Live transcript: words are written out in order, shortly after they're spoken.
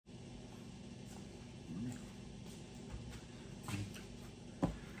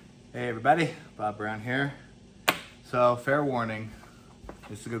Hey everybody, Bob Brown here. So fair warning,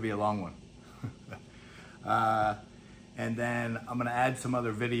 this is gonna be a long one. And then I'm gonna add some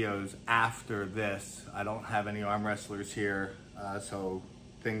other videos after this. I don't have any arm wrestlers here, so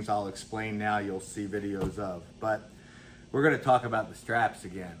things I'll explain now you'll see videos of. But we're gonna talk about the straps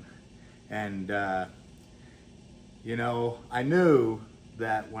again. And you know, I knew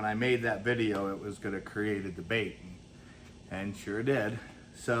that when I made that video it was gonna create a debate, and sure did.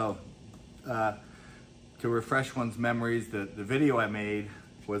 So, to refresh one's memories, the video I made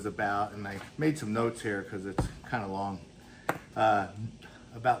was about, and I made some notes here because it's kind of long,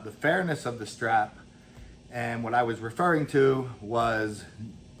 about the fairness of the strap. And what I was referring to was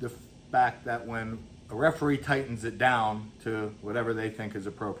the fact that when a referee tightens it down to whatever they think is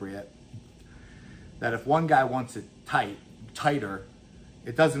appropriate, that if one guy wants it tighter,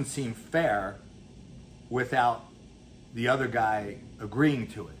 it doesn't seem fair without the other guy agreeing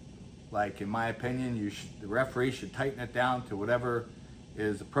to it. Like, in my opinion, the referee should tighten it down to whatever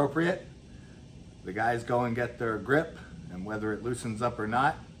is appropriate. The guys go and get their grip, and whether it loosens up or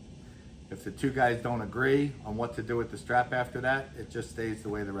not, if the two guys don't agree on what to do with the strap after that, it just stays the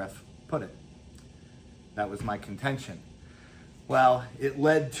way the ref put it. That was my contention. Well, it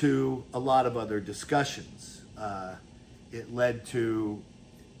led to a lot of other discussions. It led to,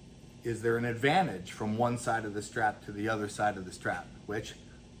 is there an advantage from one side of the strap to the other side of the strap? Which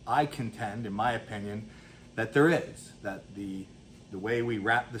I contend, in my opinion, that there is. That the way we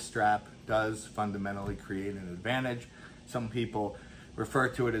wrap the strap does fundamentally create an advantage. Some people refer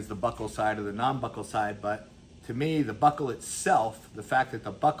to it as the buckle side or the non-buckle side, but to me, the buckle itself, the fact that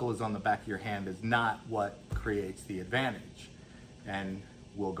the buckle is on the back of your hand, is not what creates the advantage. And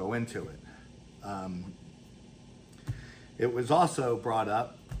we'll go into it. It was also brought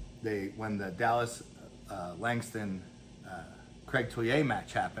up when the Dallas Langston Craig Tillier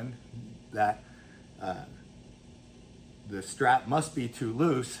match happened, that the strap must be too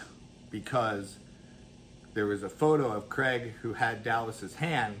loose because there was a photo of Craig who had Dallas's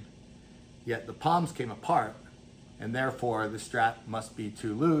hand, yet the palms came apart, and therefore the strap must be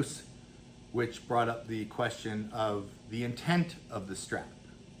too loose, which brought up the question of the intent of the strap.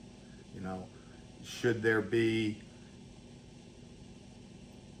 You know, should there be,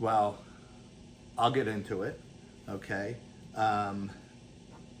 well, I'll get into it, okay?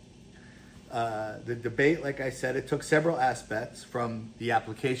 The debate, like I said, it took several aspects, from the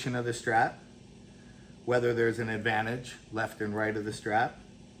application of the strap, whether there's an advantage left and right of the strap,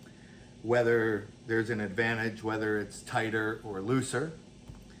 whether there's an advantage, whether it's tighter or looser,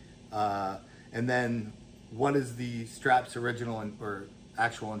 and then what is the strap's original or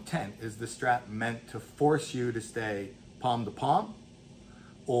actual intent? Is the strap meant to force you to stay palm to palm,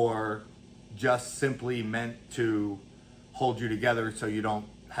 or just simply meant to hold you together so you don't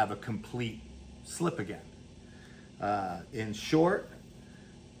have a complete slip again? In short,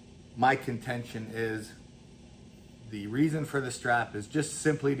 my contention is the reason for the strap is just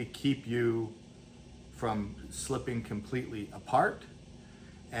simply to keep you from slipping completely apart.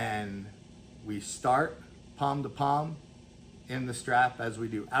 And we start palm to palm in the strap as we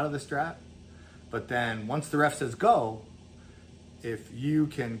do out of the strap. But then once the ref says go, if you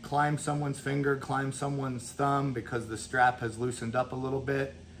can climb someone's finger, climb someone's thumb because the strap has loosened up a little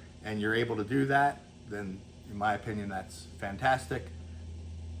bit, and you're able to do that, then in my opinion, that's fantastic.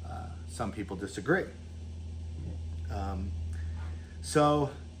 Some people disagree. So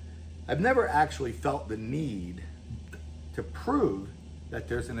I've never actually felt the need to prove that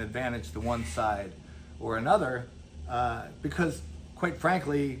there's an advantage to one side or another, because quite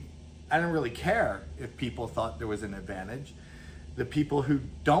frankly, I don't really care if people thought there was an advantage. The people who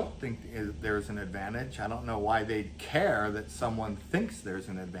don't think there's an advantage, I don't know why they'd care that someone thinks there's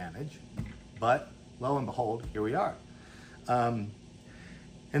an advantage, but lo and behold, here we are. And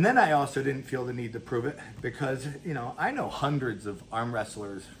then I also didn't feel the need to prove it because, you know, I know hundreds of arm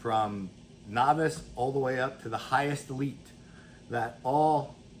wrestlers from novice all the way up to the highest elite that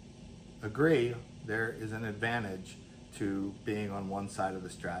all agree there is an advantage to being on one side of the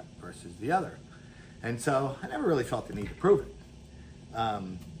strap versus the other. And so I never really felt the need to prove it.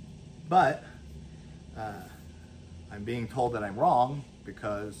 But I'm being told that I'm wrong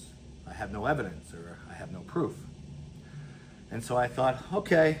because I have no evidence or I have no proof. And so I thought,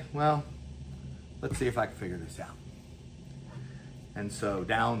 okay, well, let's see if I can figure this out. And so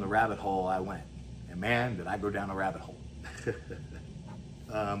down the rabbit hole I went. And man, did I go down a rabbit hole.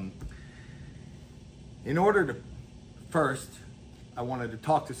 In order to, first, I wanted to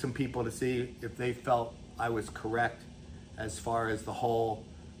talk to some people to see if they felt I was correct as far as the whole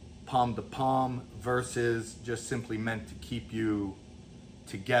palm to palm versus just simply meant to keep you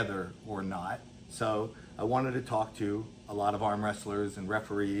together or not. So I wanted to talk to a lot of arm wrestlers and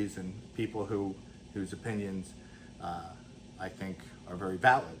referees and people whose opinions I think are very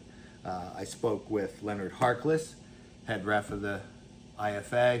valid. I spoke with Leonard Harkless, head ref of the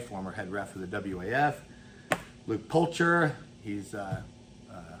IFA, former head ref of the WAF. Luke Pulcher, he's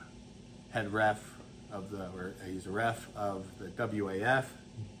head ref of he's a ref of the WAF.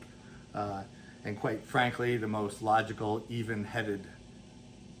 And quite frankly, the most logical, even-headed,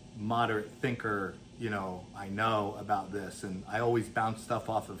 moderate thinker, I know about this. And I always bounce stuff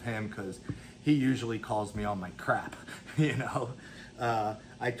off of him because he usually calls me on my crap,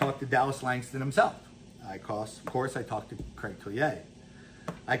 I talked to Dallas Langston himself. Of course, I talked to Craig Tillier.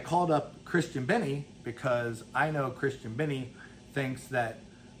 I called up Christian Binney because I know Christian Binney thinks that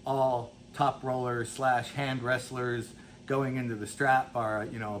all top rollers / hand wrestlers going into the strap are,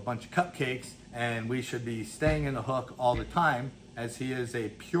 a bunch of cupcakes, and we should be staying in the hook all the time, as he is a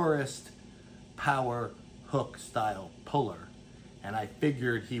purist power hook style puller. And I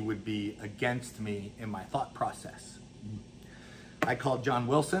figured he would be against me in my thought process. I called John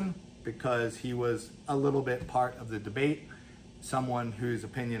Wilson because he was a little bit part of the debate, someone whose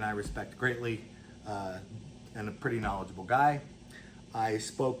opinion I respect greatly, and a pretty knowledgeable guy. I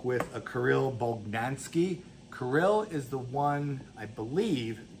spoke with a Kirill Bogdansky. Kirill is the one, I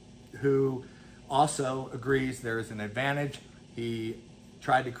believe, who also agrees there is an advantage. He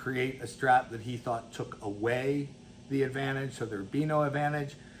tried to create a strap that he thought took away the advantage, so there would be no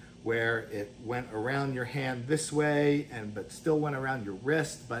advantage, where it went around your hand this way but still went around your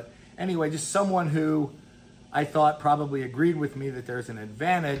wrist. But anyway, just someone who I thought probably agreed with me that there's an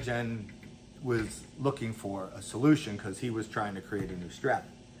advantage and was looking for a solution because he was trying to create a new strap.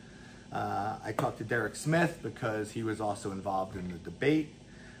 I talked to Derek Smith because he was also involved in the debate.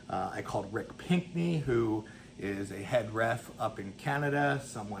 I called Rick Pinkney, who is a head ref up in Canada,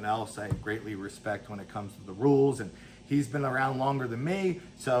 someone else I greatly respect when it comes to the rules, and he's been around longer than me,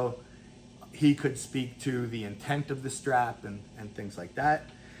 so he could speak to the intent of the strap and things like that.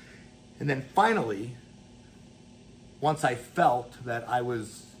 And then finally, once I felt that I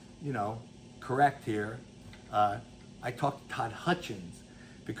was, correct here, I talked to Todd Hutchins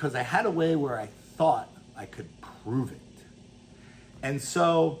because I had a way where I thought I could prove it.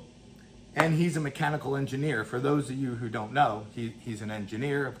 And he's a mechanical engineer. For those of you who don't know, he's an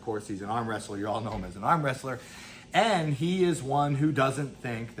engineer. Of course, he's an arm wrestler. You all know him as an arm wrestler. And he is one who doesn't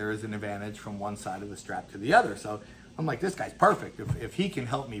think there is an advantage from one side of the strap to the other. So I'm like, this guy's perfect. If he can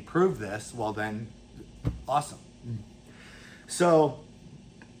help me prove this, well then, awesome. So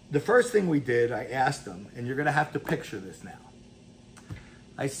the first thing we did, I asked him, and you're gonna have to picture this now.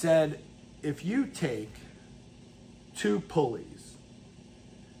 I said, if you take two pulleys,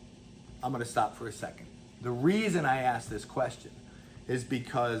 I'm gonna stop for a second. The reason I asked this question is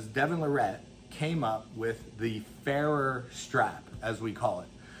because Devin Lorette came up with the fairer strap, as we call it,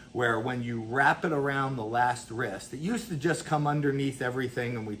 where when you wrap it around the last wrist, it used to just come underneath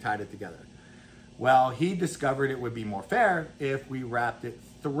everything and we tied it together. Well, he discovered it would be more fair if we wrapped it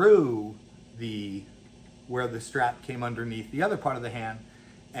through where the strap came underneath the other part of the hand,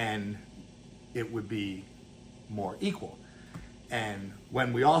 and it would be more equal. And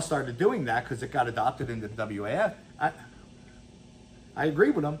when we all started doing that, because it got adopted into the WAF, I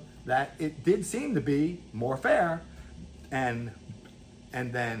agree with him that it did seem to be more fair and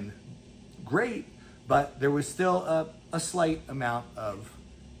then great, but there was still a slight amount of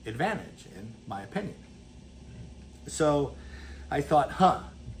advantage, in my opinion. So I thought,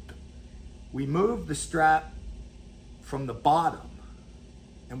 we moved the strap from the bottom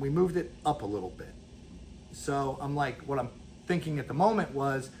and we moved it up a little bit. So I'm like, what I'm thinking at the moment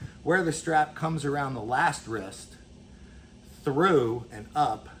was where the strap comes around the last wrist, through and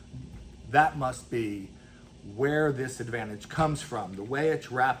up, that must be where this advantage comes from, the way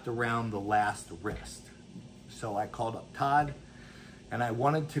it's wrapped around the last wrist. So I called up Todd and I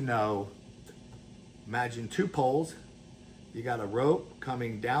wanted to know, imagine two poles, you got a rope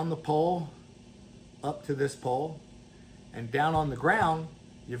coming down the pole, up to this pole, and down on the ground,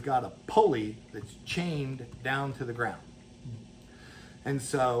 you've got a pulley that's chained down to the ground. And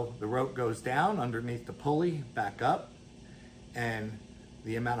so the rope goes down underneath the pulley, back up, and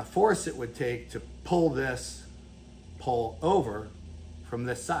the amount of force it would take to pull this pole over from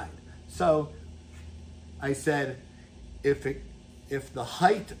this side. So I said, if the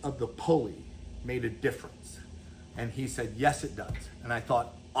height of the pulley made a difference, and he said, yes, it does. And I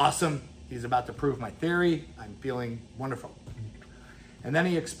thought, awesome, he's about to prove my theory. I'm feeling wonderful. And then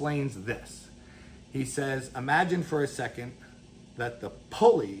he explains this. He says, imagine for a second that the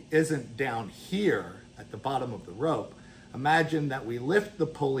pulley isn't down here at the bottom of the rope, Imagine that we lift the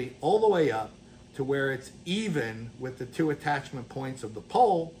pulley all the way up to where it's even with the two attachment points of the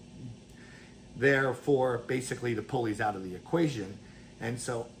pole. Therefore, basically the pulley's out of the equation. And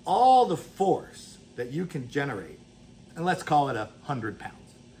so all the force that you can generate, and let's call it 100 pounds,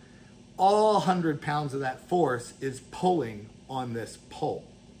 all 100 pounds of that force is pulling on this pole.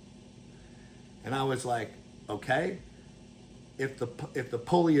 And I was like, okay, if the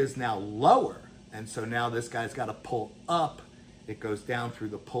pulley is now lower, and so now this guy's got to pull up, it goes down through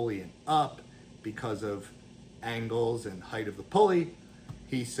the pulley and up because of angles and height of the pulley.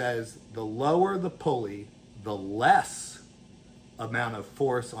 He says the lower the pulley, the less amount of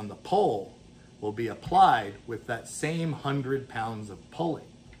force on the pole will be applied with that same 100 pounds of pulling.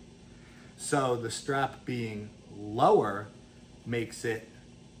 So the strap being lower makes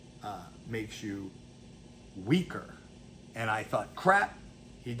you weaker. And I thought, crap,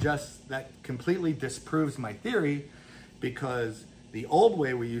 that completely disproves my theory, because the old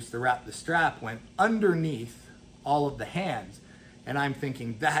way we used to wrap the strap went underneath all of the hands. And I'm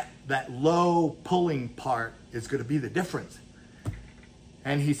thinking that low pulling part is going to be the difference.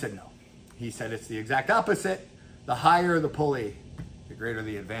 And he said, no. He said it's the exact opposite. The higher the pulley, the greater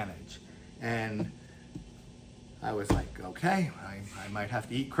the advantage. And I was like, okay, I might have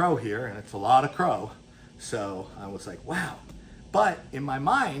to eat crow here, and it's a lot of crow. So I was like, wow. But in my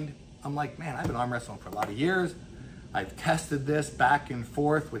mind, I'm like, man, I've been arm wrestling for a lot of years. I've tested this back and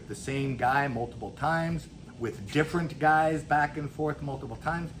forth with the same guy multiple times, with different guys back and forth multiple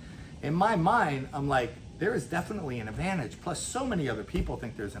times. In my mind, I'm like, there is definitely an advantage. Plus, so many other people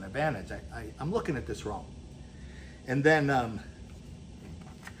think there's an advantage. I'm looking at this wrong. And then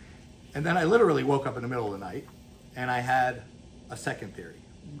I literally woke up in the middle of the night, and I had a second theory.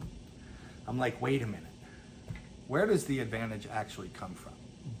 I'm like, wait a minute. Where does the advantage actually come from?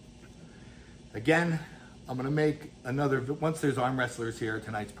 Again, I'm gonna make another, once there's arm wrestlers here,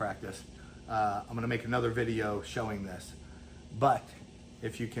 tonight's practice, I'm gonna make another video showing this. But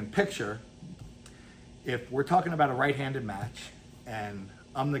if you can picture, if we're talking about a right-handed match and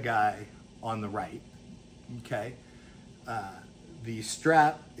I'm the guy on the right, okay? The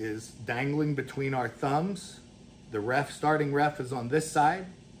strap is dangling between our thumbs. The starting ref is on this side.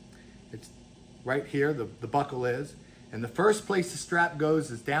 It's right here, the buckle is. And the first place the strap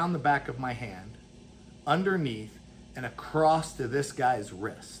goes is down the back of my hand, underneath, and across to this guy's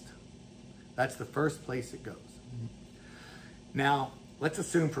wrist. That's the first place it goes. Now, let's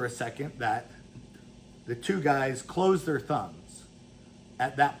assume for a second that the two guys close their thumbs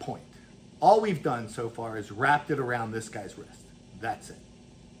at that point. All we've done so far is wrapped it around this guy's wrist. That's it.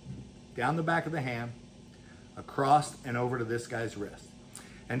 Down the back of the hand, across and over to this guy's wrist.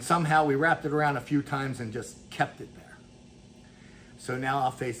 And somehow we wrapped it around a few times and just kept it there. So now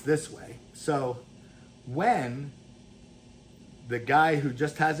I'll face this way. So when the guy who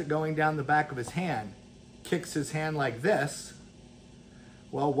just has it going down the back of his hand kicks his hand like this,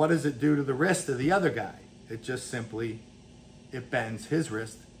 well, what does it do to the wrist of the other guy? It just simply, it bends his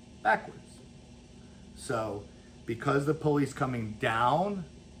wrist backwards. So because the pulley's coming down,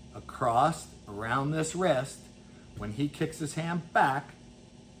 across, around this wrist, when he kicks his hand back,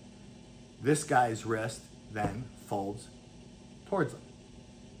 this guy's wrist then folds towards him,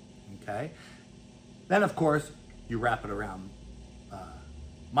 okay? Then of course, you wrap it around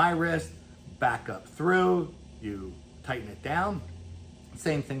my wrist, back up through, you tighten it down,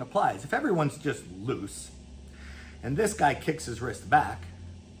 same thing applies. If everyone's just loose, and this guy kicks his wrist back,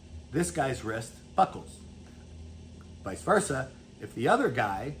 this guy's wrist buckles. Vice versa, if the other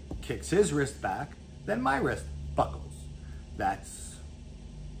guy kicks his wrist back, then my wrist buckles. That's,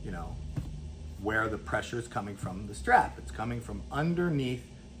 you know, where the pressure is coming from the strap. It's coming from underneath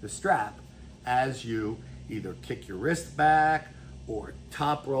the strap as you either kick your wrist back or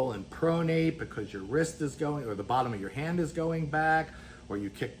top roll and pronate because your wrist is going, or the bottom of your hand is going back, or you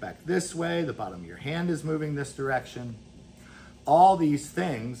kick back this way, the bottom of your hand is moving this direction. All these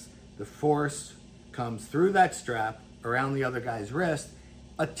things, the force comes through that strap around the other guy's wrist,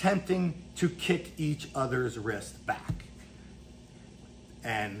 attempting to kick each other's wrist back.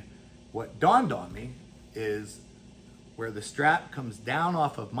 And what dawned on me is where the strap comes down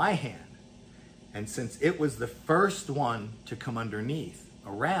off of my hand, and since it was the first one to come underneath,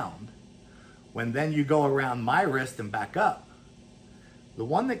 around, when then you go around my wrist and back up, the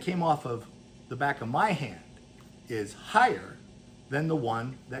one that came off of the back of my hand is higher than the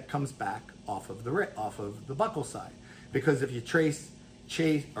one that comes back off of the buckle side. Because if you trace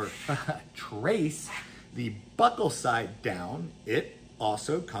the buckle side down, it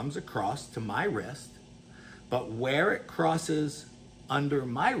also comes across to my wrist, but where it crosses under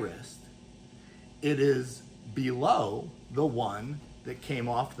my wrist, it is below the one that came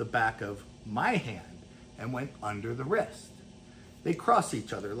off the back of my hand and went under the wrist. They cross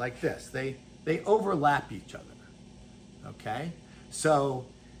each other like this. They overlap each other, okay? So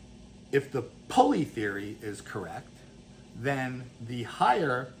if the pulley theory is correct, then the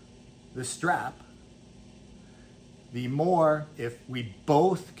higher the strap, the more, if we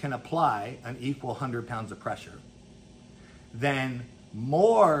both can apply an equal 100 pounds of pressure, then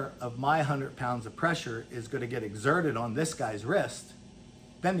more of my 100 pounds of pressure is going to get exerted on this guy's wrist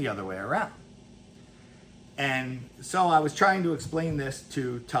than the other way around. And so I was trying to explain this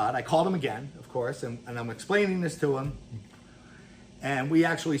to Todd. I called him again, of course, and I'm explaining this to him. And we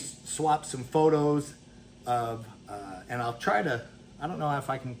actually swapped some photos of, and I'll try to, I don't know if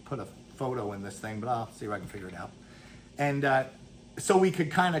I can put a photo in this thing, but I'll see if I can figure it out. And so we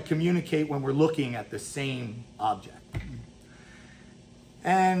could kind of communicate when we're looking at the same object.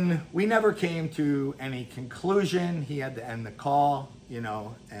 And we never came to any conclusion. He had to end the call, you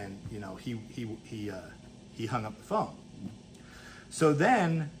know, and you know, he hung up the phone. So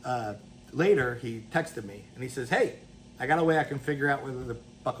then later he texted me and he says, "Hey, I got a way I can figure out whether the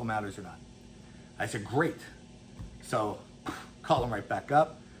buckle matters or not." I said, "Great." So call him right back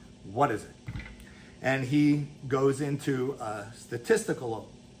up. What is it? And he goes into a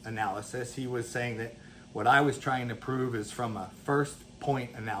statistical analysis. He was saying that what I was trying to prove is from a first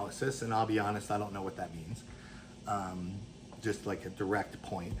point analysis, and I'll be honest, I don't know what that means. Just like a direct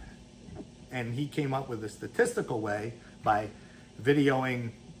point. And he came up with a statistical way by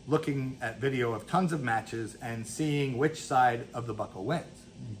looking at video of tons of matches and seeing which side of the buckle wins.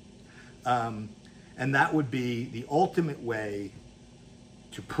 And that would be the ultimate way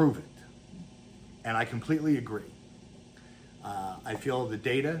to prove it. And I completely agree. I feel the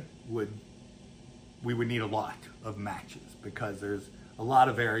data we would need a lot of matches because there's a lot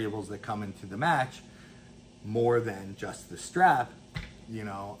of variables that come into the match more than just the strap. You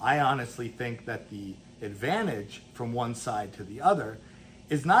know, I honestly think that the advantage from one side to the other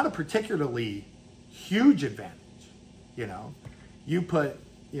is not a particularly huge advantage. You know, you put,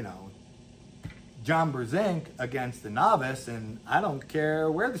 you know, John Brzezinski against the novice and I don't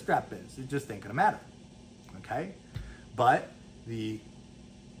care where the strap is, it just ain't gonna matter, okay? But the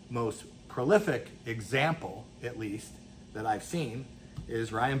most prolific example, at least, that I've seen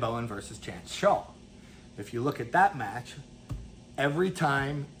is Ryan Bowen versus Chance Shaw. If you look at that match, every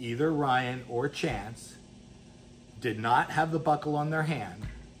time either Ryan or Chance did not have the buckle on their hand,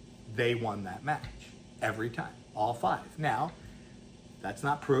 they won that match. Every time, all five. Now, that's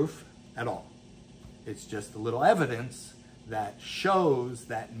not proof at all. It's just a little evidence that shows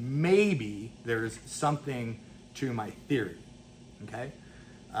that maybe there's something to my theory, okay?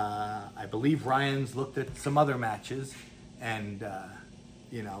 I believe Ryan's looked at some other matches and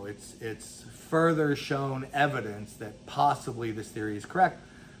you know, it's further shown evidence that possibly this theory is correct.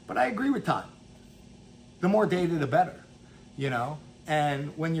 But I agree with Todd. The more data, the better, you know?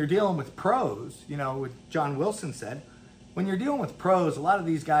 And when you're dealing with pros, you know, what John Wilson said, when you're dealing with pros, a lot of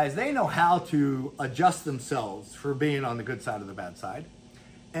these guys, they know how to adjust themselves for being on the good side or the bad side.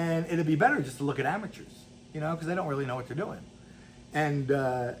 And it'd be better just to look at amateurs, you know, because they don't really know what they're doing. And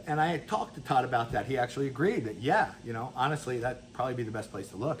I had talked to Todd about that. He actually agreed that, yeah, you know, honestly, that'd probably be the best place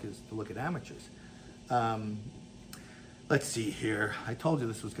to look is to look at amateurs. Let's see here. I told you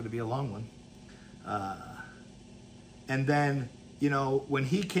this was going to be a long one. And then, you know, when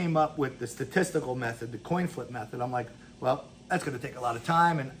he came up with the statistical method, the coin flip method, I'm like, well, that's going to take a lot of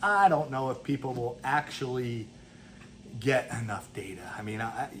time, and I don't know if people will actually get enough data. I mean,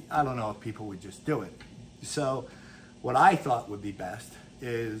 I don't know if people would just do it. So what I thought would be best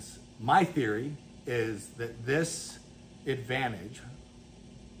is, my theory is that this advantage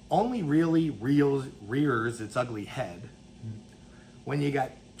only really rears its ugly head when you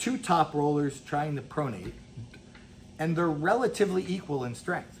got two top rollers trying to pronate and they're relatively equal in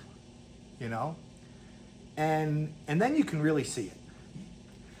strength, you know? And then you can really see it.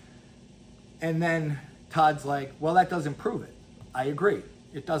 And then Todd's like, well, that doesn't prove it. I agree,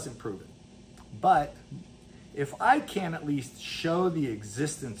 it doesn't prove it. But if I can at least show the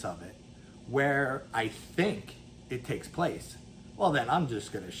existence of it where I think it takes place, well, then I'm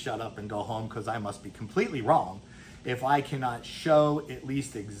just gonna shut up and go home because I must be completely wrong if I cannot show at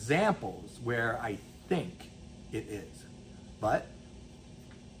least examples where I think it is. But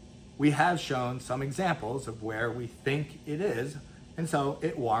we have shown some examples of where we think it is, and so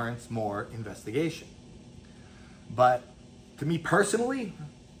it warrants more investigation. But to me personally,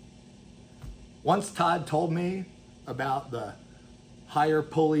 once Todd told me about the higher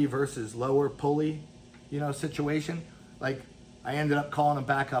pulley versus lower pulley, you know, situation, like I ended up calling him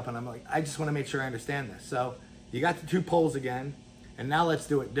back up and I'm like, I just want to make sure I understand this. So you got the two poles again, and now let's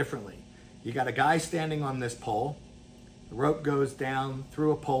do it differently. You got a guy standing on this pole, the rope goes down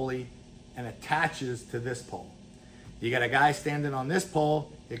through a pulley and attaches to this pole. You got a guy standing on this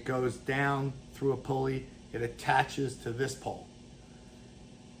pole, it goes down through a pulley, it attaches to this pole.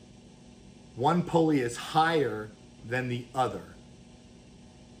 One pulley is higher than the other.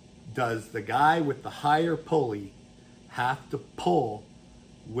 Does the guy with the higher pulley have to pull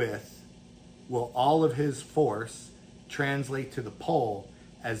with, will all of his force translate to the pole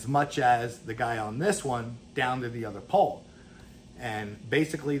as much as the guy on this one down to the other pole? And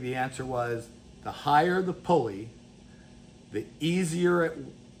basically the answer was, the higher the pulley, the easier it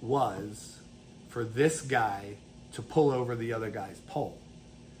was for this guy to pull over the other guy's pole.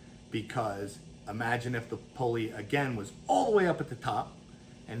 Because imagine if the pulley again was all the way up at the top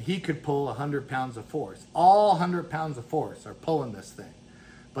and he could pull 100 pounds of force. All 100 pounds of force are pulling this thing.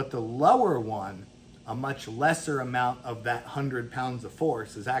 But the lower one, a much lesser amount of that 100 pounds of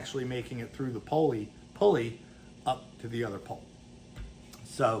force is actually making it through the pulley up to the other pole.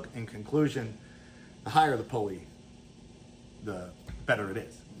 So in conclusion, the higher the pulley, the better it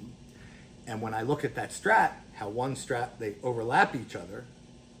is. And when I look at that strap, how one strap, they overlap each other,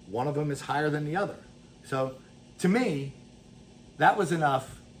 one of them is higher than the other. So to me, that was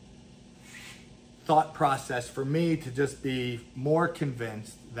enough thought process for me to just be more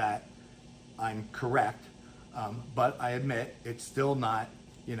convinced that I'm correct. But I admit it's still not,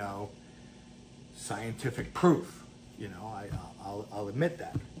 you know, scientific proof. You know, I'll admit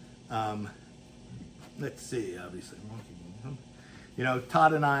that. Let's see, obviously. You know,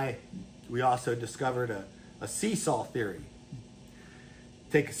 Todd and I, we also discovered a seesaw theory.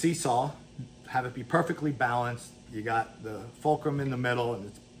 Take a seesaw, have it be perfectly balanced. You got the fulcrum in the middle and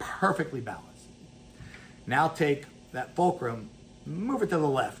it's perfectly balanced. Now take that fulcrum, move it to the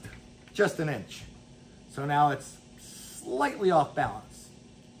left, just an inch. So now it's slightly off balance.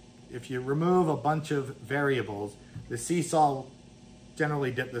 If you remove a bunch of variables, the seesaw will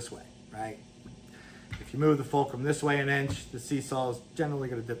generally dip this way, right? If you move the fulcrum this way an inch, the seesaw is generally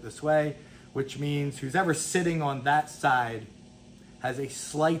going to dip this way, which means who's ever sitting on that side has a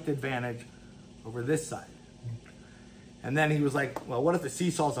slight advantage over this side. And then he was like, well, what if the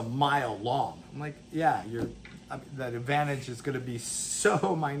seesaw's a mile long? I'm like, yeah, that advantage is going to be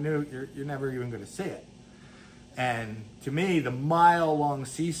so minute, you're never even going to see it. And to me, the mile-long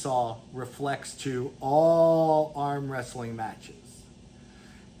seesaw reflects to all arm wrestling matches.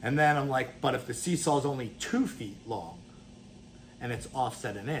 And then I'm like, but if the seesaw is only 2 feet long and it's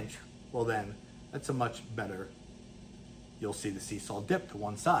offset an inch, well then that's a much better, you'll see the seesaw dip to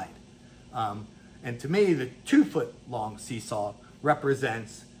one side. And to me, the 2 foot long seesaw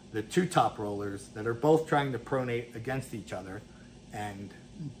represents the two top rollers that are both trying to pronate against each other, and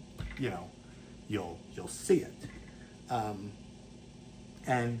you know, you'll see it.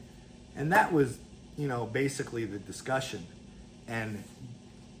 And that was, you know, basically the discussion. And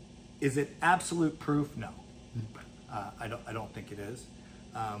is it absolute proof? No, I don't think it is.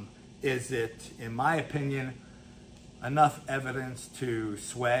 Is it, in my opinion, enough evidence to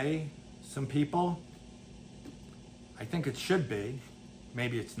sway some people? I think it should be.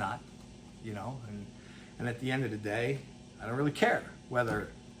 Maybe it's not, you know, and at the end of the day, I don't really care whether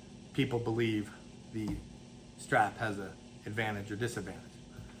people believe the strap has an advantage or disadvantage.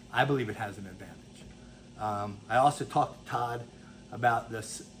 I believe it has an advantage. I also talked to Todd about the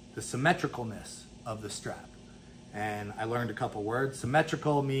symmetricalness of the strap, and I learned a couple words.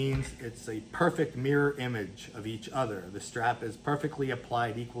 Symmetrical means it's a perfect mirror image of each other. The strap is perfectly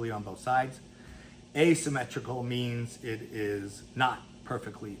applied equally on both sides. Asymmetrical means it is not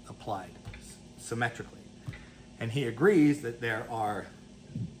perfectly applied symmetrically. And he agrees that there are,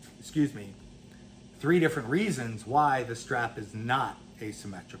 3 different reasons why the strap is not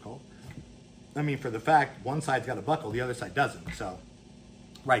asymmetrical. I mean, for the fact one side's got a buckle, the other side doesn't. So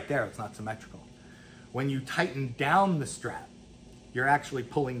right there, it's not symmetrical. When you tighten down the strap, you're actually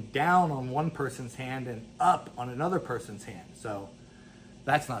pulling down on one person's hand and up on another person's hand. So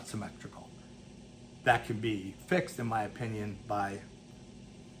that's not symmetrical. That can be fixed, in my opinion, by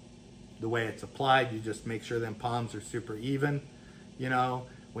the way it's applied. You just make sure them palms are super even. You know,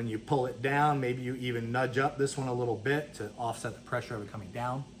 when you pull it down, maybe you even nudge up this one a little bit to offset the pressure of it coming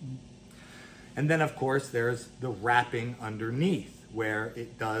down. And then, of course, there's the wrapping underneath where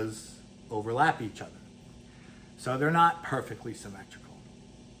it does overlap each other. So they're not perfectly symmetrical.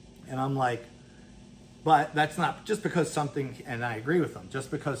 And I'm like, but that's not, just because something, and I agree with them, just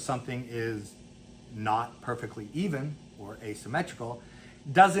because something is not perfectly even or asymmetrical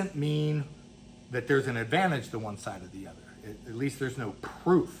doesn't mean that there's an advantage to one side or the other. At least there's no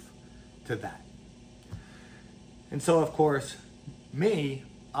proof to that. And so, of course,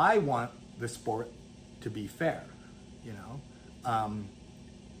 I want the sport to be fair, you know.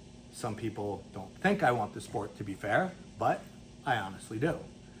 Some people don't think I want the sport to be fair, but I honestly do.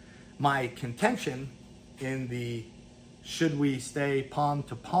 My contention in the should we stay palm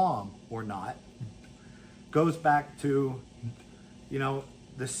to palm or not goes back to, you know,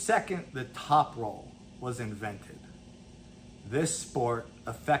 the second the top roll was invented, this sport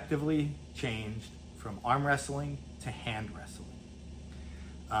effectively changed from arm wrestling to hand wrestling.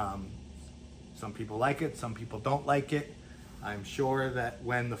 Some people like it, some people don't like it. I'm sure that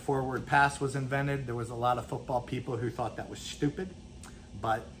when the forward pass was invented, there was a lot of football people who thought that was stupid,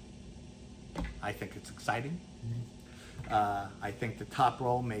 but I think it's exciting. I think the top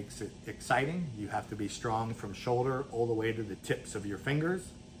roll makes it exciting. You have to be strong from shoulder all the way to the tips of your fingers.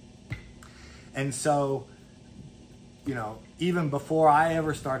 And so, you know, even before I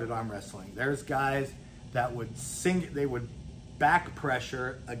ever started arm wrestling, there's guys that would they would back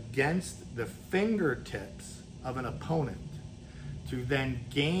pressure against the fingertips of an opponent to then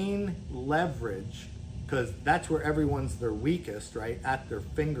gain leverage, because that's where everyone's their weakest, right? At their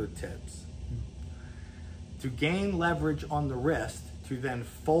fingertips. To gain leverage on the wrist, to then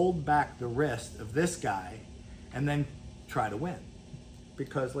fold back the wrist of this guy and then try to win.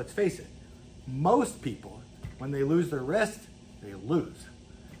 Because let's face it, most people, when they lose their wrist, they lose,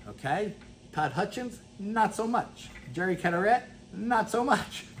 okay? Todd Hutchins, not so much. Jerry Caderet, not so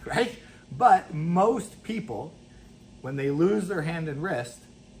much, right? But most people, when they lose their hand and wrist,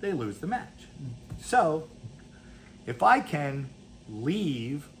 they lose the match. So, if I can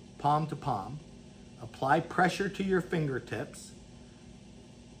leave palm to palm, apply pressure to your fingertips,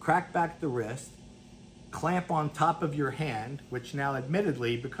 crack back the wrist, clamp on top of your hand, which now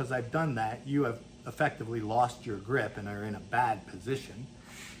admittedly, because I've done that, you have effectively lost your grip and are in a bad position.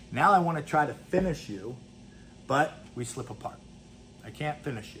 Now I want to try to finish you, but we slip apart. I can't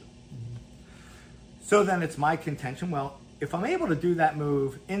finish you. So then it's my contention, well, if I'm able to do that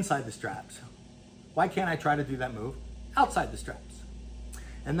move inside the straps, why can't I try to do that move outside the straps?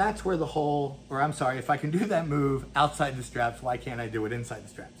 And that's where the whole, or I'm sorry, if I can do that move outside the straps, why can't I do it inside the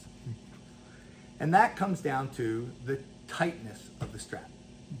straps? And that comes down to the tightness of the strap.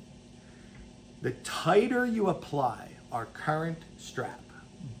 The tighter you apply our current strap,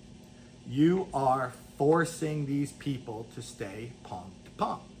 you are forcing these people to stay palm to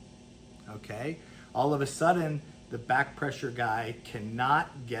palm, okay? All of a sudden, the back pressure guy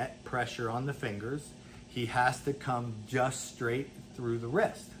cannot get pressure on the fingers. He has to come just straight through the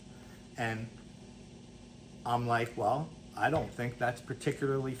wrist. And I'm like, well, I don't think that's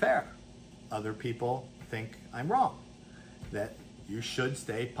particularly fair. Other people think I'm wrong, that you should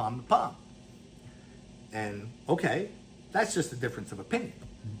stay palm to palm. And okay, that's just a difference of opinion.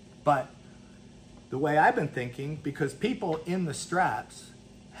 But the way I've been thinking, because people in the straps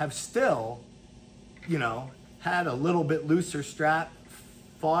have still, you know, had a little bit looser strap,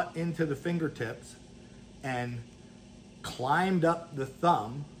 fought into the fingertips, and climbed up the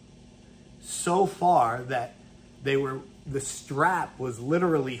thumb so far that the strap was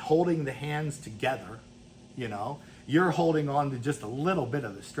literally holding the hands together, you know. You're holding on to just a little bit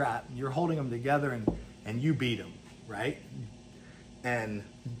of the strap, and you're holding them together, and you beat them, right? And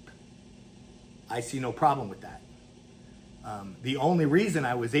I see no problem with that. The only reason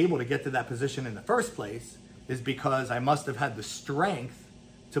I was able to get to that position in the first place is because I must have had the strength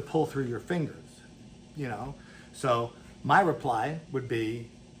to pull through your fingers, you know? So my reply would be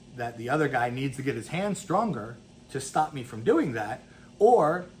that the other guy needs to get his hands stronger to stop me from doing that,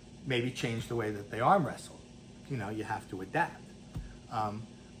 or maybe change the way that they arm wrestle. You know, you have to adapt.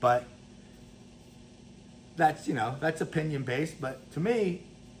 But that's, you know, that's opinion based, but to me,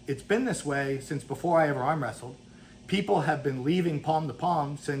 it's been this way since before I ever arm wrestled. People have been leaving palm to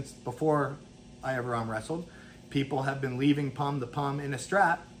palm since before I ever arm wrestled. People have been leaving palm to palm in a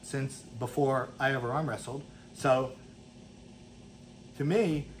strap since before I ever arm wrestled. So to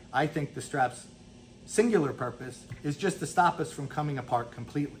me, I think the strap's singular purpose is just to stop us from coming apart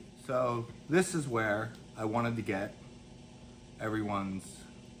completely. So this is where I wanted to get everyone's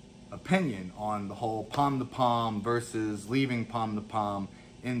opinion on the whole palm to palm versus leaving palm to palm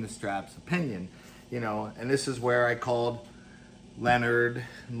in the straps opinion, you know. And this is where I called Leonard,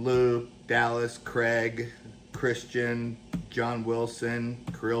 Luke, Dallas, Craig, Christian, John Wilson,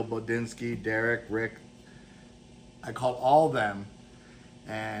 Kirill Bodinsky, Derek, Rick. I called all of them,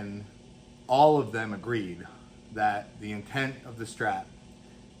 and all of them agreed that the intent of the strap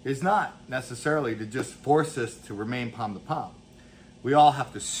is not necessarily to just force us to remain palm to palm. We all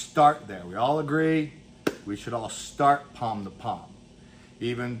have to start there. We all agree we should all start palm to palm.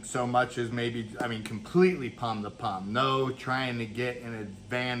 even so much as maybe, I mean, completely palm to palm. No trying to get an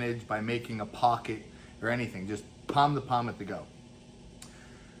advantage by making a pocket or anything, just palm to palm at the go.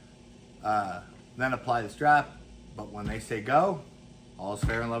 Then apply the strap, but when they say go, all's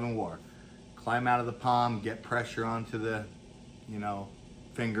fair in love and war. Climb out of the palm, get pressure onto the,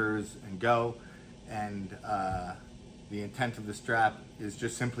 fingers and go. And the intent of the strap is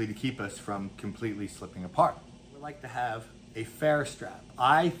just simply to keep us from completely slipping apart. We like to have a fair strap.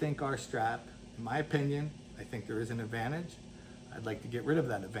 I think our strap, in my opinion, I think there is an advantage. I'd like to get rid of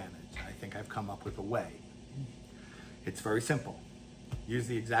that advantage. I think I've come up with a way. It's very simple. Use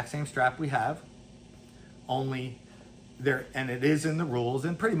the exact same strap we have, only there, and it is in the rules,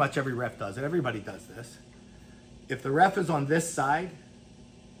 and pretty much every ref does it. Everybody does this. If the ref is on this side,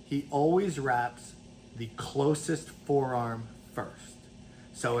 he always wraps the closest forearm first.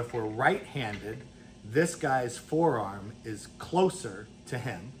 So if we're right-handed, this guy's forearm is closer to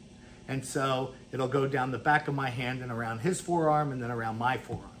him. And so it'll go down the back of my hand and around his forearm and then around my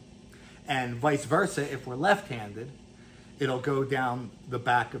forearm. And vice versa, if we're left-handed, it'll go down the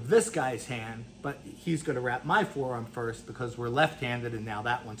back of this guy's hand, but he's gonna wrap my forearm first because we're left-handed and now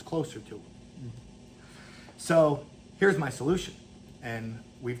that one's closer to him. So here's my solution. And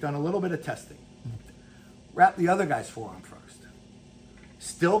we've done a little bit of testing. Wrap the other guy's forearm first.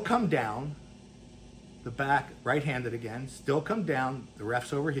 Still come down the back, right-handed again, still come down, the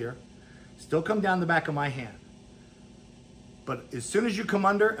ref's over here, still come down the back of my hand. But as soon as you come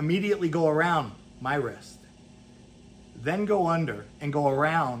under, immediately go around my wrist. Then go under and go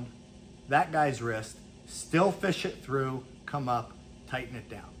around that guy's wrist, still fish it through, come up, tighten it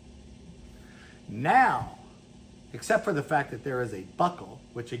down. Now, except for the fact that there is a buckle,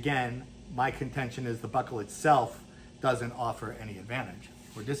 which again, my contention is the buckle itself doesn't offer any advantage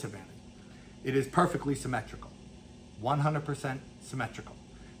or disadvantage. It is perfectly symmetrical, 100% symmetrical.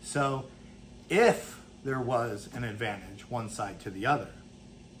 So if there was an advantage one side to the other,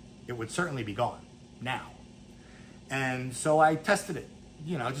 it would certainly be gone now. And so I tested it,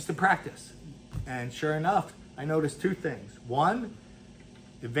 just to practice. And sure enough, I noticed two things. One,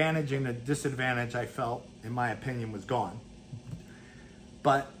 advantage and a disadvantage I felt, in my opinion, was gone.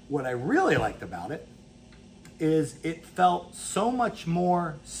 But what I really liked about it is it felt so much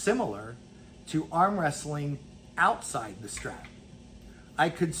more similar to arm wrestling outside the strap. I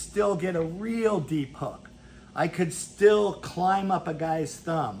could still get a real deep hook. I could still climb up a guy's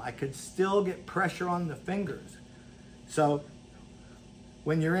thumb. I could still get pressure on the fingers. So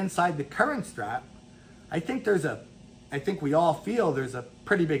when you're inside the current strap, I think we all feel there's a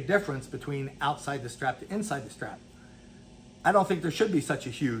pretty big difference between outside the strap to inside the strap. I don't think there should be such a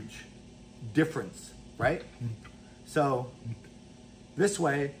huge difference, right? So this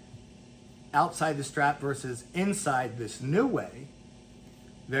way, outside the strap versus inside this new way,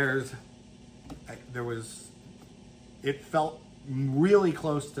 it felt really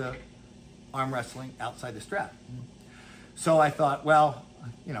close to arm wrestling outside the strap. So I thought, well,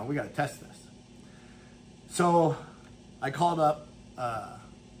 we got to test this. So I called up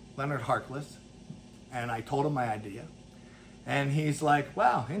Leonard Harkless and I told him my idea. And he's like,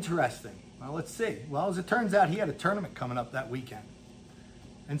 wow, interesting. Well, let's see. Well, as it turns out, he had a tournament coming up that weekend.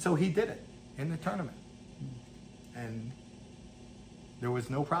 And so he did it in the tournament. And there was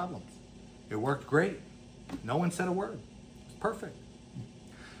no problems. It worked great. No one said a word. It was perfect.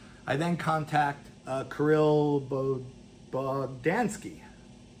 I then contact Kirill Bogdansky,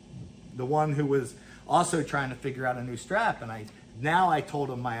 the one who was also trying to figure out a new strap. And now I told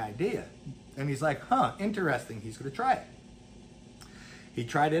him my idea. And he's like, huh, interesting. He's going to try it. He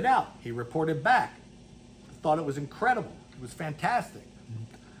tried it out. He reported back. Thought it was incredible. It was fantastic.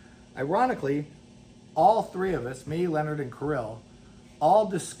 Ironically, all three of us, me, Leonard, and Kirill, all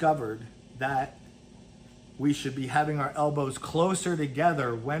discovered that we should be having our elbows closer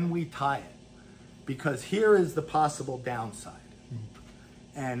together when we tie it. Because here is the possible downside.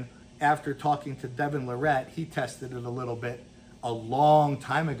 And after talking to Devin Lorette, he tested it a little bit a long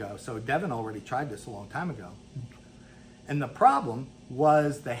time ago. So Devin already tried this a long time ago. And the problem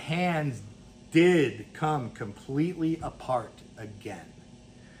was the hands did come completely apart again.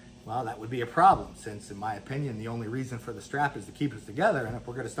 Well, that would be a problem since, in my opinion, the only reason for the strap is to keep us together. And if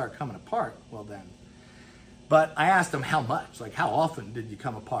we're going to start coming apart, well then. But I asked him how much, like how often did you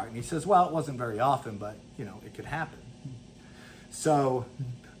come apart? And he says, well, it wasn't very often, but it could happen. So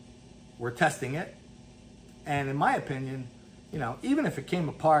we're testing it. And in my opinion, even if it came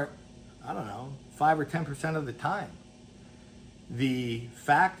apart, I don't know, 5 or 10% of the time, the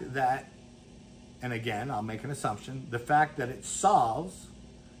fact that, and again, I'll make an assumption, the fact that it solves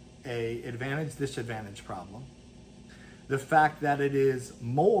a advantage-disadvantage problem, the fact that it is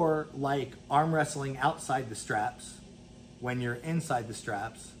more like arm wrestling outside the straps when you're inside the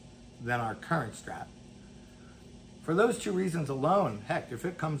straps than our current strap. For those two reasons alone, heck, if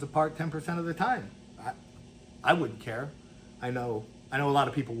it comes apart 10% of the time, I wouldn't care. I know a lot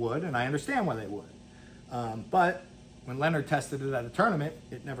of people would, and I understand why they would. But when Leonard tested it at a tournament,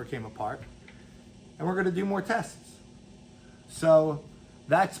 it never came apart. And we're gonna do more tests. So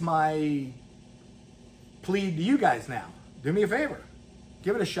that's my plea to you guys now. Do me a favor,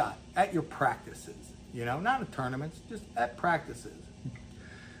 give it a shot at your practices, you know, not at tournaments, just at practices.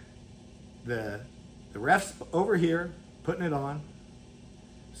 The ref's over here, putting it on.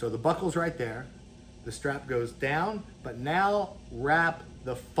 So the buckle's right there. The strap goes down, but now wrap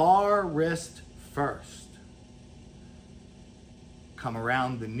the far wrist first. Come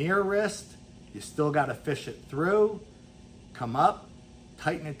around the near wrist. You still got to fish it through. Come up,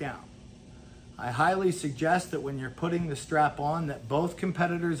 tighten it down. I highly suggest that when you're putting the strap on, that both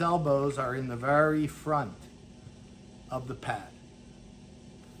competitors' elbows are in the very front of the pad.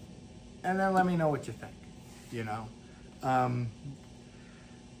 And then let me know what you think, you know.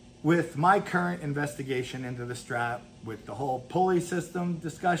 With my current investigation into the strap, with the whole pulley system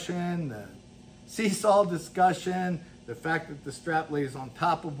discussion, the seesaw discussion, the fact that the strap lays on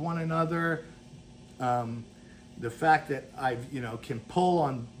top of one another, the fact that I, you know, can pull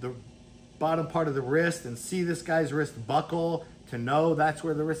on the bottom part of the wrist and see this guy's wrist buckle to know that's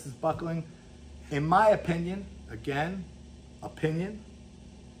where the wrist is buckling. In my opinion, again, opinion,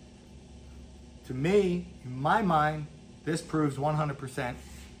 to me, in my mind, this proves 100%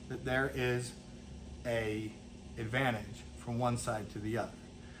 that there is a advantage from one side to the other.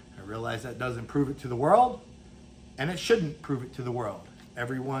 I realize that doesn't prove it to the world, and it shouldn't prove it to the world.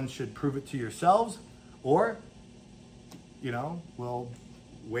 Everyone should prove it to yourselves, or, you know, we'll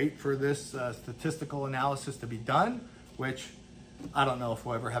wait for this statistical analysis to be done, which I don't know if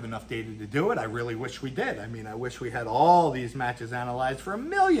we'll ever have enough data to do it. I really wish we did. I mean, I wish we had all these matches analyzed for a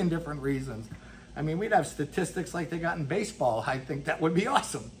million different reasons. I mean, we'd have statistics like they got in baseball. I think that would be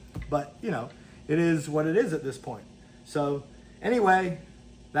awesome. But, you know, it is what it is at this point. So, anyway,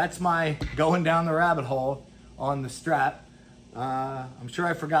 that's my going down the rabbit hole on the strap. I'm sure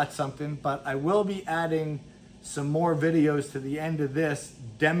I forgot something, but I will be adding some more videos to the end of this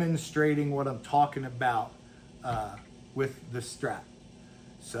demonstrating what I'm talking about with the strap.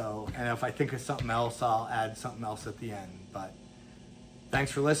 So, and if I think of something else, I'll add something else at the end. But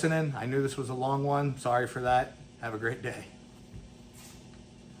thanks for listening. I knew this was a long one. Sorry for that. Have a great day.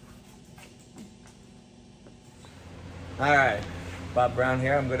 All right, Bob Brown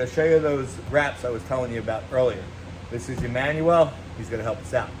here. I'm going to show you those wraps I was telling you about earlier. This is Emmanuel. He's going to help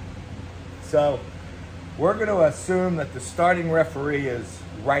us out. So we're going to assume that the starting referee is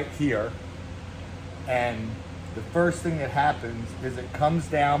right here. And the first thing that happens is it comes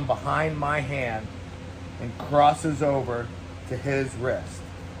down behind my hand and crosses over to his wrist.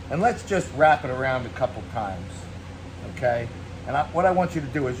 And let's just wrap it around a couple times, okay? And what I want you to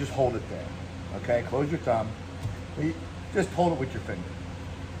do is just hold it there, okay? Close your thumb. Just hold it with your finger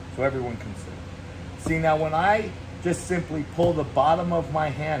so everyone can see. See, now when I just simply pull the bottom of my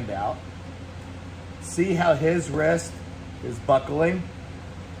hand out, see how his wrist is buckling,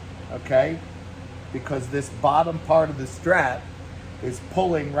 okay? Because this bottom part of the strap is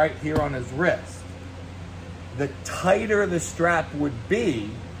pulling right here on his wrist. The tighter the strap would be,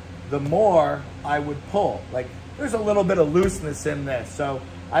 the more I would pull. Like, there's a little bit of looseness in this, so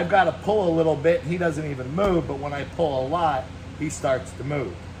I've got to pull a little bit, and he doesn't even move, but when I pull a lot, he starts to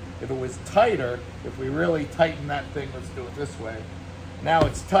move. If it was tighter, if we really tighten that thing, let's do it this way. Now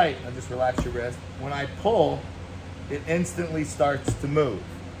it's tight, now just relax your wrist. When I pull, it instantly starts to move.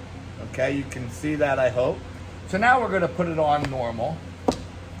 Okay, you can see that, I hope. So now we're going to put it on normal.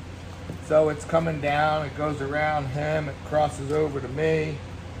 So it's coming down, it goes around him, it crosses over to me,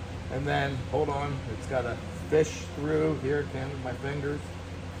 and then, hold on, it's got to fish through here again with my fingers.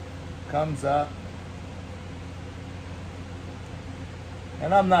 Comes up.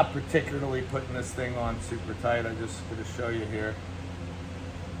 And I'm not particularly putting this thing on super tight, I'm just going to show you here.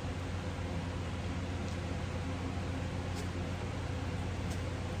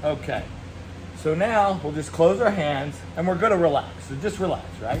 Okay, so now we'll just close our hands and we're gonna relax. So just relax,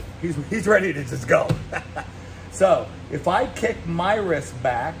 right? He's ready to just go. So if I kick my wrist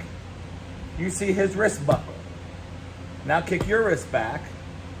back, you see his wrist buckle. Now kick your wrist back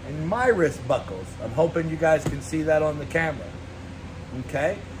and my wrist buckles. I'm hoping you guys can see that on the camera.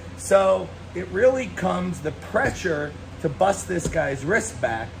 Okay, so it really comes, the pressure to bust this guy's wrist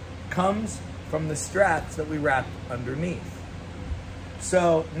back comes from the straps that we wrap underneath.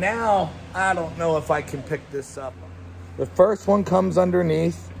 So now, I don't know if I can pick this up. The first one comes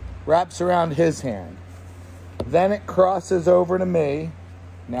underneath, wraps around his hand. Then it crosses over to me.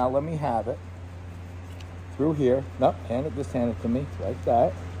 Now let me have it. Through here. Nope, just hand it to me, like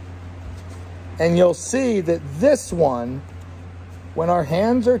that. And you'll see that this one, when our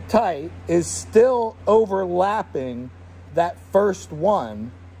hands are tight, is still overlapping that first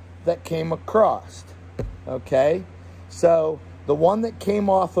one that came across. Okay? So the one that came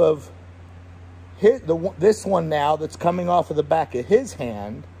off of this one now that's coming off of the back of his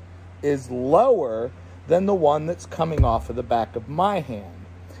hand is lower than the one that's coming off of the back of my hand.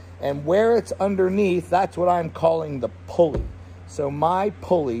 And where it's underneath, that's what I'm calling the pulley. So my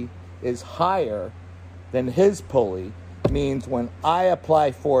pulley is higher than his pulley, means when I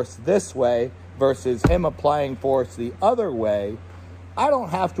apply force this way versus him applying force the other way, I don't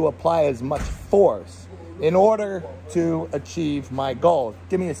have to apply as much force in order to achieve my goal.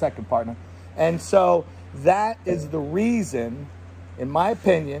 Give me a second, partner. And so that is the reason, in my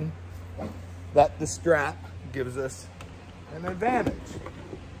opinion, that the strap gives us an advantage.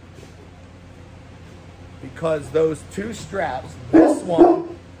 Because those two straps, this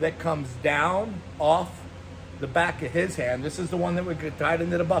one that comes down off the back of his hand, this is the one that would get tied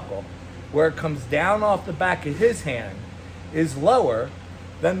into the buckle, where it comes down off the back of his hand is lower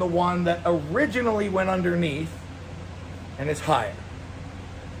than the one that originally went underneath and is higher.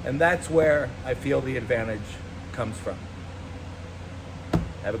 And that's where I feel the advantage comes from.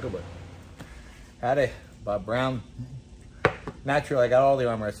 Have a good one. Howdy, Bob Brown. Naturally, I got all the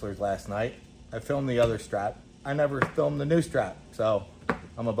arm wrestlers last night. I filmed the other strap. I never filmed the new strap, so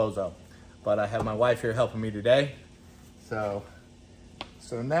I'm a bozo. But I have my wife here helping me today. So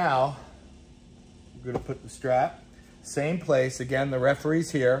now, I'm gonna put the strap, same place. Again, the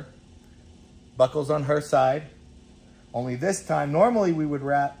referee's here. Buckle's on her side. Only this time, normally we would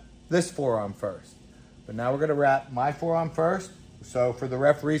wrap this forearm first. But now we're gonna wrap my forearm first. So for the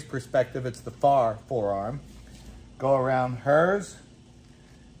referee's perspective, it's the far forearm. Go around hers,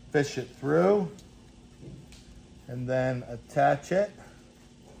 fish it through, and then attach it.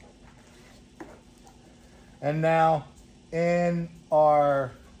 And now in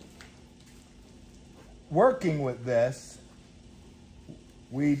our working with this,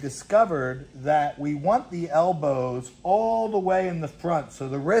 we discovered that we want the elbows all the way in the front so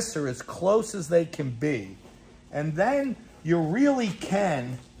the wrists are as close as they can be. And then you really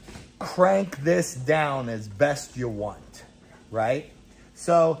can crank this down as best you want, right?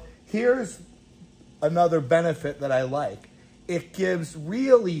 So here's another benefit that I like. It gives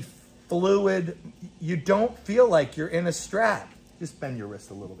really fluid, you don't feel like you're in a strap. Just bend your wrist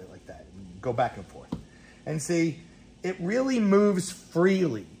a little bit like that and go back and forth. And see, it really moves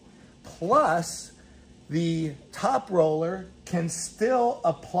freely. Plus, the top roller can still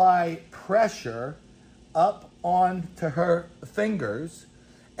apply pressure up onto her fingers,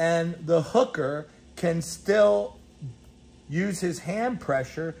 and the hooker can still use his hand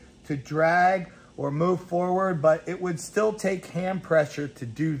pressure to drag or move forward, but it would still take hand pressure to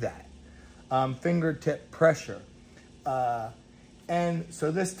do that, fingertip pressure. And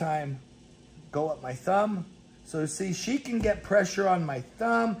so this time, go up my thumb. So see, she can get pressure on my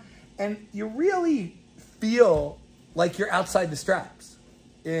thumb, and you really feel like you're outside the straps,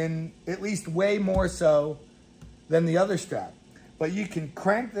 in at least way more so than the other strap. But you can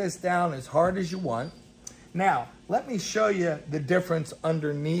crank this down as hard as you want. Now, let me show you the difference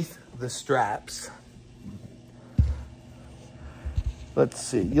underneath the straps. Let's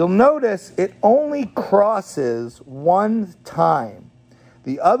see. You'll notice it only crosses one time.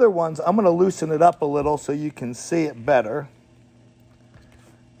 The other ones, I'm going to loosen it up a little so you can see it better.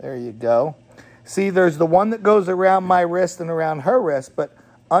 There you go. See, there's the one that goes around my wrist and around her wrist, but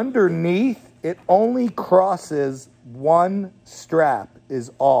underneath, it only crosses one strap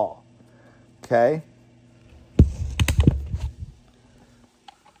is all. Okay?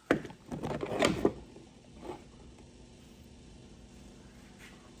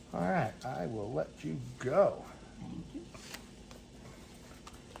 All right, I will let you go.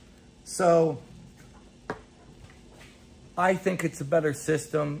 So, I think it's a better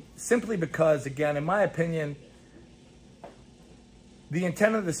system simply because, again, in my opinion, the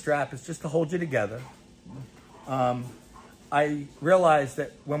intent of the strap is just to hold you together. I realized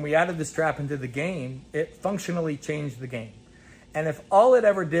that when we added the strap into the game, it functionally changed the game. And if all it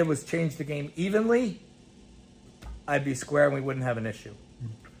ever did was change the game evenly, I'd be square and we wouldn't have an issue.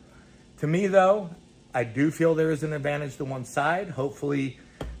 To me, though, I do feel there is an advantage to one side. Hopefully,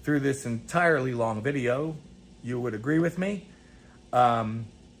 through this entirely long video, you would agree with me. I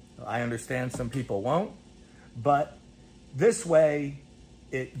understand some people won't, but this way,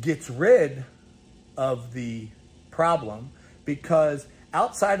 it gets rid of the problem, because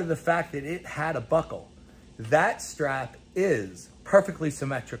outside of the fact that it had a buckle, that strap is perfectly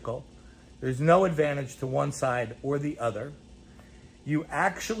symmetrical. There's no advantage to one side or the other. You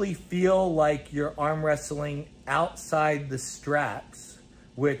actually feel like you're arm wrestling outside the straps,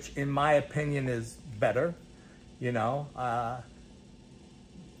 which in my opinion is better, you know.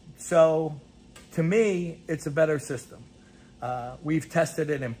 So to me, it's a better system. We've tested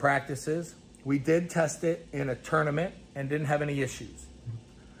it in practices. We did test it in a tournament and didn't have any issues.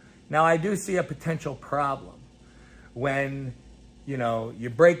 Now I do see a potential problem when, you know, you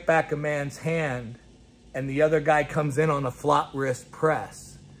break back a man's hand and the other guy comes in on a flop wrist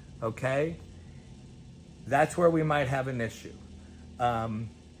press, okay? That's where we might have an issue.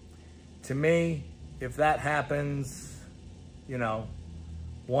 To me, if that happens, you know,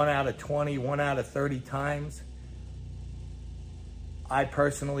 1 out of 20, 1 out of 30 times, I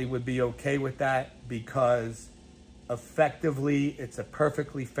personally would be okay with that, because effectively it's a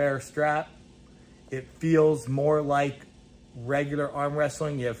perfectly fair strap. It feels more like regular arm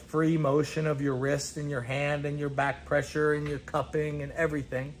wrestling. You have free motion of your wrist and your hand and your back pressure and your cupping and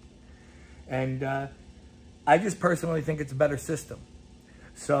everything. And I just personally think it's a better system.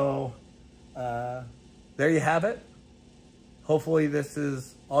 So there you have it. Hopefully this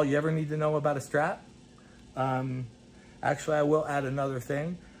is all you ever need to know about a strap. Actually, I will add another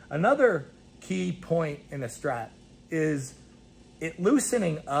thing. Another key point in a strap is it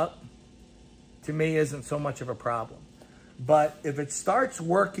loosening up, to me, isn't so much of a problem. But if it starts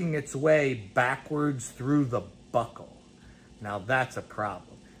working its way backwards through the buckle, now that's a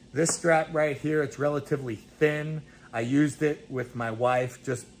problem. This strap right here, it's relatively thin. I used it with my wife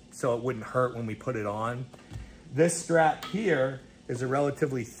just so it wouldn't hurt when we put it on. This strap here is a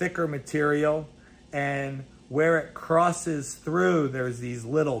relatively thicker material, and where it crosses through, there's these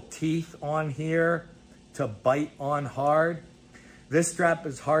little teeth on here to bite on hard. This strap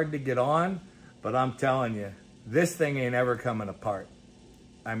is hard to get on, but I'm telling you, this thing ain't ever coming apart.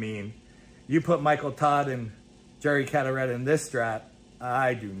 I mean, you put Michael Todd and Jerry Carteret in this strap,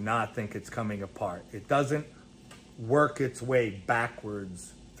 I do not think it's coming apart. It doesn't work its way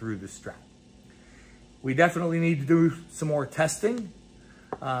backwards through the strap. We definitely need to do some more testing.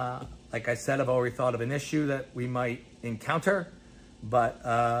 Like I said, I've already thought of an issue that we might encounter, but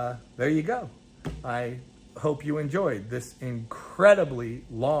there you go. I hope you enjoyed this incredibly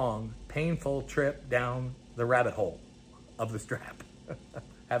long, painful trip down the rabbit hole of the strap.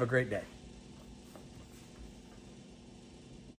 Have a great day.